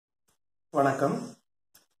வணக்கம்.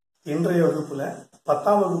 இன்றைய வகுப்புல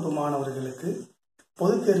 10ஆம் வகுப்பு மாணவர்களுக்கு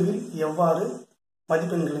பொதுத் தேர்வில் எவ்வாறு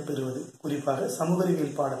மதிப்பெண்களை பெறுவது, குறிப்பாக சமூக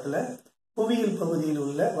அறிவியல் பாடத்துல புவியியல் பகுதியில்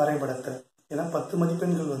உள்ள வரைபடத்தை, ஏன்னா 10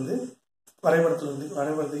 மதிப்பெண்கள்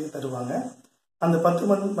வரைபடத்துக்கு தருவாங்க. அந்த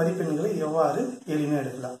 10 மதிப்பெண்களை எவ்வாறு எளிமையாக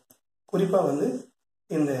எடுக்கலாம், குறிப்பா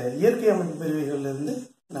இந்த இயற்கை அமைப்பு பிரிவுகள்ல இருந்து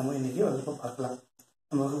நம்ம இன்னைக்கு வகுப்பை பார்க்கலாம்.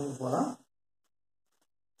 நம்ம வகுப்பு போகலாம்.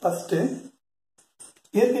 ஃபர்ஸ்ட்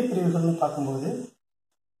இயற்கை பிரிவுகள்னு பார்க்கும்போது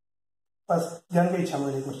கங்கை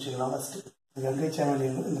சமவெளி குறிச்சிக்கலாம். ஃபர்ஸ்ட் கங்கை சமவெளி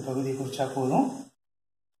இந்த பகுதியை குறிச்சா போதும்,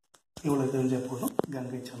 இவ்வளவு தெரிஞ்ச போதும்.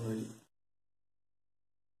 கங்கை சமவெளி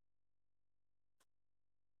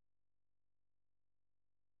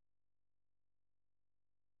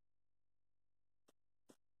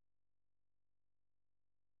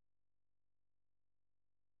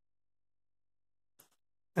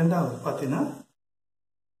ரெண்டாவது பார்த்தீங்கன்னா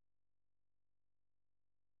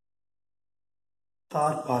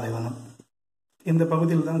தார் பாலைவனம். இந்த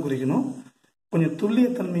பகுதியில் தான் குறிக்கணும். கொஞ்சம்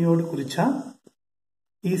துல்லியத்தன்மையோடு குறிச்சா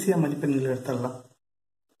ஈஸியா மதிப்பெண்கள் எடுத்துடலாம்.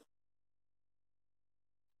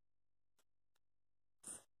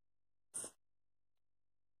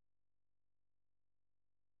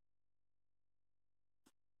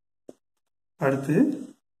 அடுத்து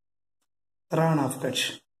ரான் ஆஃப் கட்ச்.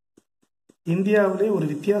 இந்தியாவிலே ஒரு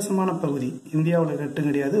வித்தியாசமான பகுதி, இந்தியாவில் மட்டும்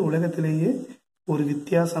கிடையாது, உலகத்திலேயே ஒரு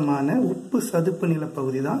வித்தியாசமான உப்பு சதுப்பு நில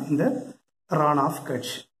பகுதி தான் இந்த ரான் ஆஃப்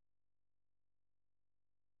கட்ச்.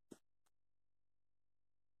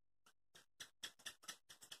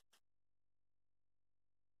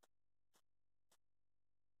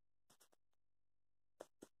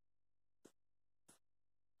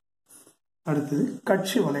 அடுத்தது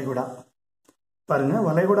கட்சி வளைகுடா. பாருங்க,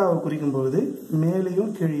 வளைகுடாவை குறிக்கும் போது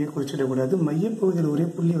மேலேயும் கீழே குறிச்சிடக்கூடாது, மையப்பகுதியில் ஒரே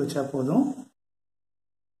புள்ளி வச்சா போதும்.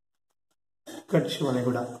 கட்சி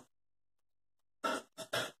வளைகுடா.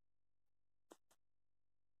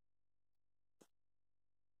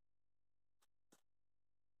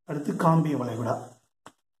 அடுத்து காம்பிய வளைகுடா.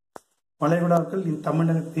 வளைகுடாக்கள்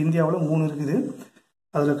இந்தியாவில் 3 இருக்குது.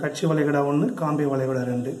 அதுல கட்சி வளைகுடா 1, காம்பிய வளைகுடா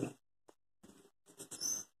 2.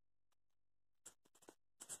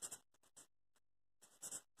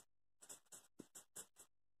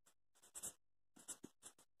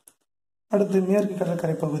 அடுத்து மேற்கு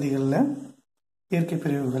கடற்கரை பகுதிகளில் இயற்கை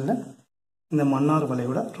பிரிவுகளில் இந்த மன்னார்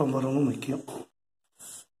வளைகுடா ரொம்ப ரொம்ப முக்கியம்.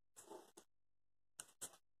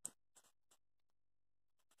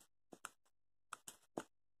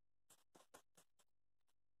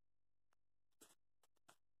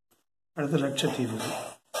 அடுத்து லட்சத்தீவு.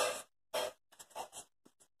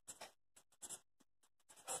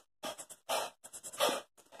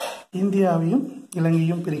 இந்தியாவையும்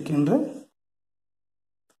இலங்கையும் பிரிக்கின்ற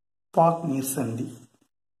பாக் நீர் சந்தி.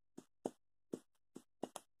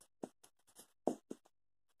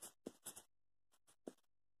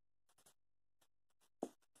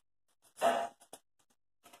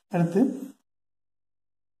 அடுத்து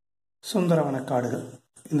சுந்தரவனக்காடுகள்.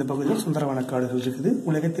 இந்த பகுதியில் சுந்தரவனக்காடுகள் இருக்குது.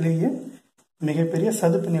 உலகத்திலேயே மிகப்பெரிய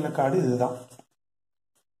சதுப்பு நிலக்காடு இதுதான்.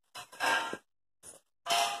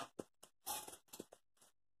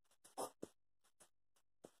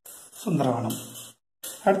 சுந்தரவனம்.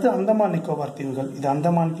 அடுத்து அந்தமான் நிக்கோபார் தீவுகள். இது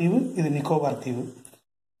அந்தமான் தீவு, இது நிக்கோபார் தீவு.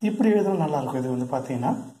 இப்படி எழுதவும் நல்லா இருக்கும். இது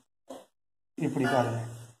பார்த்தீங்கன்னா இப்படி பாருங்க.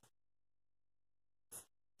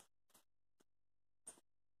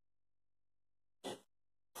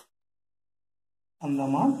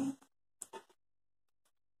 அந்தமான்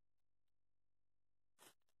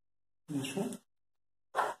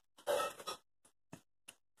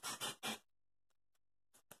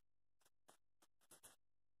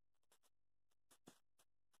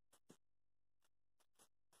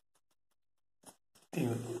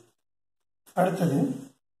தீவு. அடுத்தது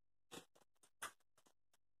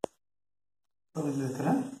பகுதியில் இருக்கிற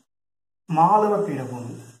மாலவ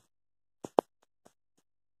பீடபூமி.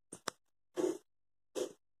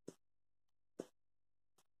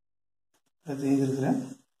 அது இங்க இருக்கிற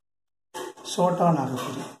சோட்டா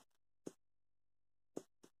நாகபுரி.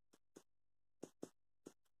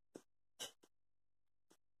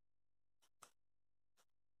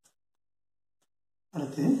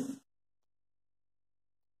 அடுத்து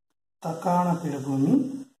தக்கான பீடபூமி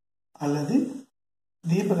அல்லது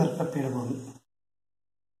தீபகற்ப பீடபூமி.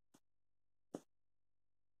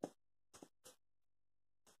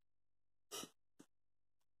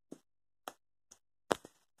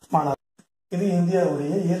 இது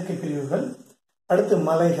இந்தியாவுடைய இயற்கை பிரிவுகள். அடுத்து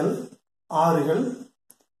மலைகள், ஆறுகள்,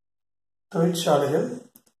 தொழிற்சாலைகள்,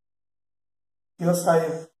 விவசாய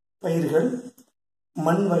பயிர்கள்,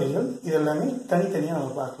 மண் வகைகள், இதெல்லாமே தனித்தனியாக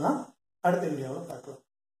நம்ம பார்க்கலாம். அடுத்த வீடியோவில் பார்க்கலாம்.